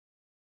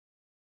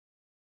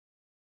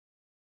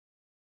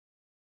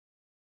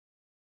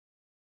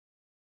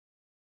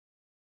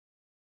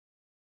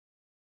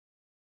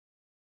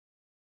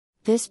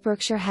This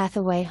Berkshire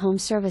Hathaway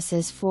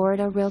HomeServices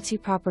Florida Realty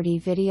property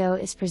video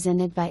is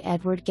presented by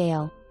Edward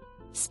Gale.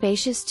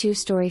 Spacious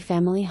 2-story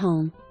family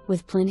home,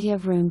 with plenty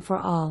of room for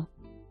all.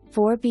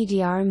 4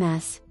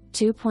 bdrms,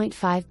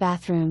 2.5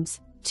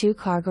 bathrooms,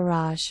 2-car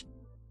garage.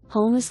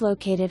 Home is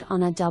located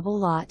on a double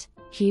lot,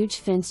 huge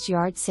fenced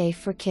yard safe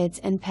for kids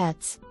and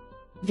pets.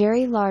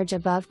 Very large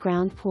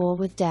above-ground pool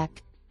with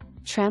deck.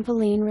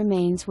 Trampoline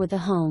remains with the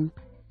home.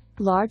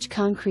 Large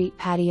concrete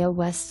patio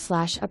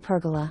west/a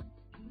pergola.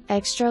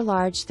 Extra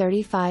large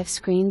 35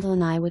 screened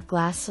lanai with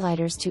glass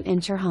sliders to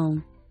enter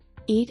home.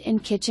 Eat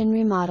and kitchen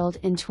remodeled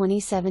in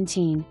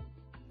 2017.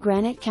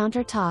 Granite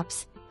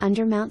countertops,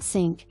 undermount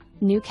sink,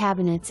 new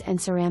cabinets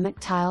and ceramic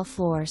tile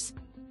floors.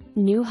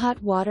 New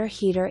hot water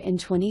heater in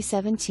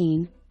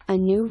 2017, a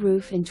new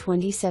roof in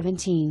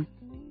 2017.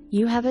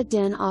 You have a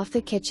den off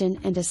the kitchen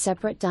and a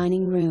separate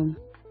dining room.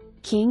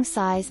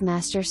 King-size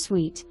master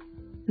suite.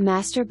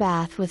 Master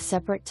bath with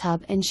separate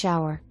tub and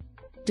shower.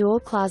 Dual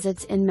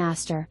closets in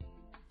master.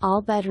 All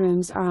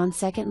bedrooms are on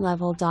second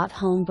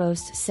level.Home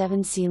boasts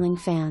 7 ceiling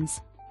fans.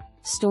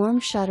 Storm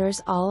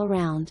shutters all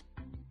around.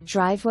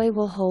 Driveway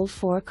will hold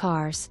 4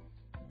 cars.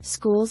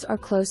 Schools are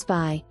close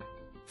by.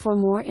 For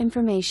more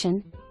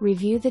information,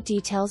 review the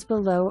details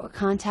below or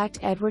contact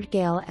Edward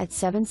Gale at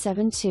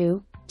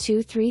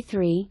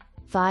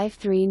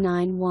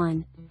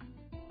 772-233-5391.